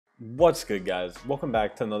What's good, guys? Welcome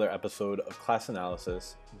back to another episode of class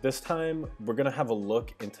analysis. This time we're gonna have a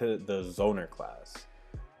look into the zoner class.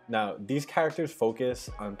 Now, these characters focus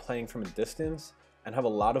on playing from a distance and have a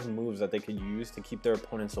lot of moves that they could use to keep their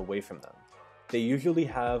opponents away from them. They usually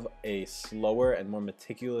have a slower and more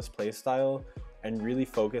meticulous playstyle and really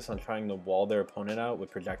focus on trying to wall their opponent out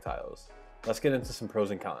with projectiles. Let's get into some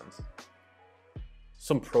pros and cons.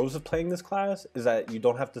 Some pros of playing this class is that you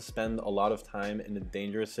don't have to spend a lot of time in a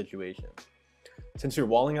dangerous situation. Since you're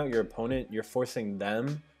walling out your opponent, you're forcing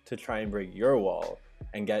them to try and break your wall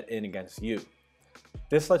and get in against you.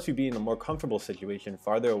 This lets you be in a more comfortable situation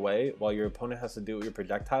farther away while your opponent has to deal with your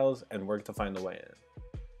projectiles and work to find a way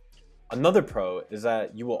in. Another pro is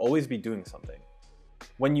that you will always be doing something.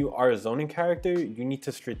 When you are a zoning character, you need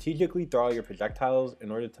to strategically throw out your projectiles in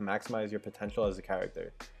order to maximize your potential as a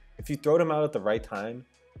character. If you throw them out at the right time,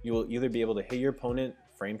 you will either be able to hit your opponent,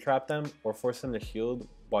 frame trap them, or force them to shield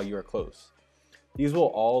while you are close. These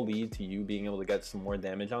will all lead to you being able to get some more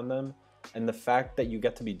damage on them, and the fact that you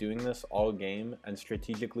get to be doing this all game and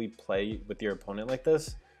strategically play with your opponent like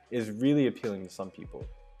this is really appealing to some people.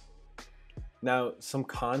 Now, some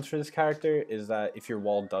cons for this character is that if your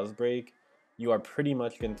wall does break, you are pretty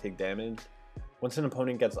much going to take damage. Once an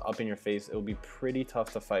opponent gets up in your face, it will be pretty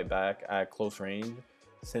tough to fight back at close range,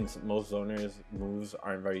 since most zoners' moves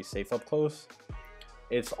aren't very safe up close.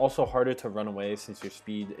 It's also harder to run away since your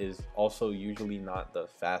speed is also usually not the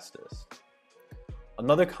fastest.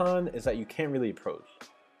 Another con is that you can't really approach.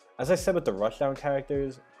 As I said with the rushdown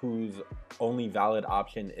characters, whose only valid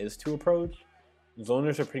option is to approach,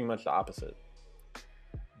 zoners are pretty much the opposite.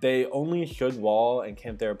 They only should wall and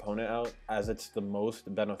camp their opponent out as it's the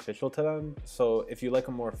most beneficial to them, so if you like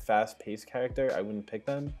a more fast-paced character, I wouldn't pick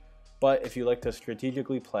them. But if you like to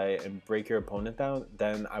strategically play and break your opponent down,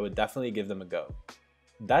 then I would definitely give them a go.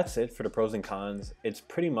 That's it for the pros and cons. It's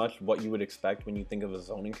pretty much what you would expect when you think of a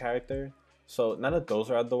zoning character. So now that those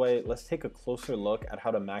are out of the way, let's take a closer look at how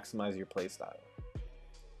to maximize your playstyle.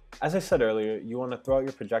 As I said earlier, you want to throw out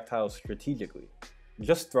your projectiles strategically.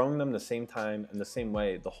 Just throwing them the same time and the same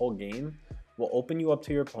way the whole game will open you up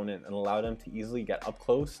to your opponent and allow them to easily get up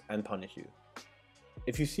close and punish you.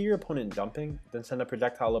 If you see your opponent jumping, then send a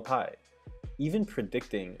projectile up high. Even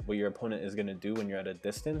predicting what your opponent is going to do when you're at a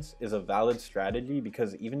distance is a valid strategy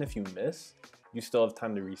because even if you miss, you still have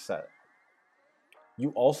time to reset. You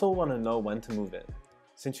also want to know when to move in.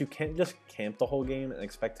 Since you can't just camp the whole game and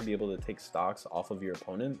expect to be able to take stocks off of your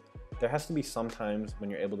opponent, there has to be some times when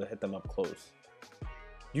you're able to hit them up close.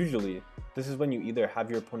 Usually, this is when you either have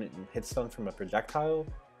your opponent in hit stun from a projectile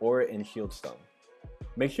or in shield stun.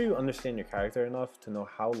 Make sure you understand your character enough to know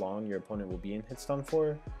how long your opponent will be in hit stun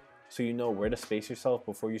for, so you know where to space yourself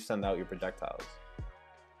before you send out your projectiles.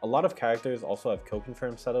 A lot of characters also have kill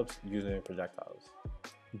confirm setups using their projectiles.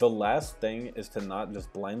 The last thing is to not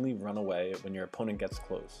just blindly run away when your opponent gets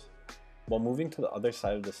close. While moving to the other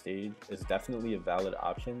side of the stage is definitely a valid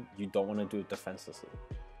option, you don't want to do it defenselessly.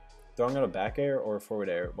 Throwing out a back air or a forward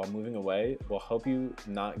air while moving away will help you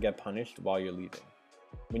not get punished while you're leaving.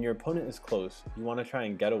 When your opponent is close, you want to try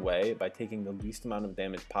and get away by taking the least amount of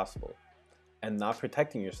damage possible, and not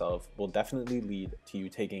protecting yourself will definitely lead to you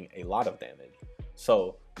taking a lot of damage,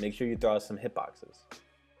 so make sure you throw out some hitboxes.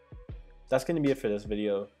 That's going to be it for this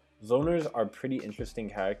video. Zoners are pretty interesting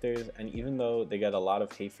characters, and even though they get a lot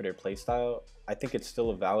of hate for their playstyle, I think it's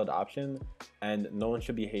still a valid option, and no one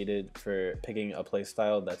should be hated for picking a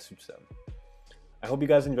playstyle that suits them. I hope you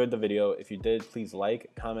guys enjoyed the video. If you did, please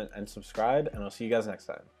like, comment, and subscribe, and I'll see you guys next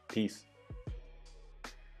time. Peace.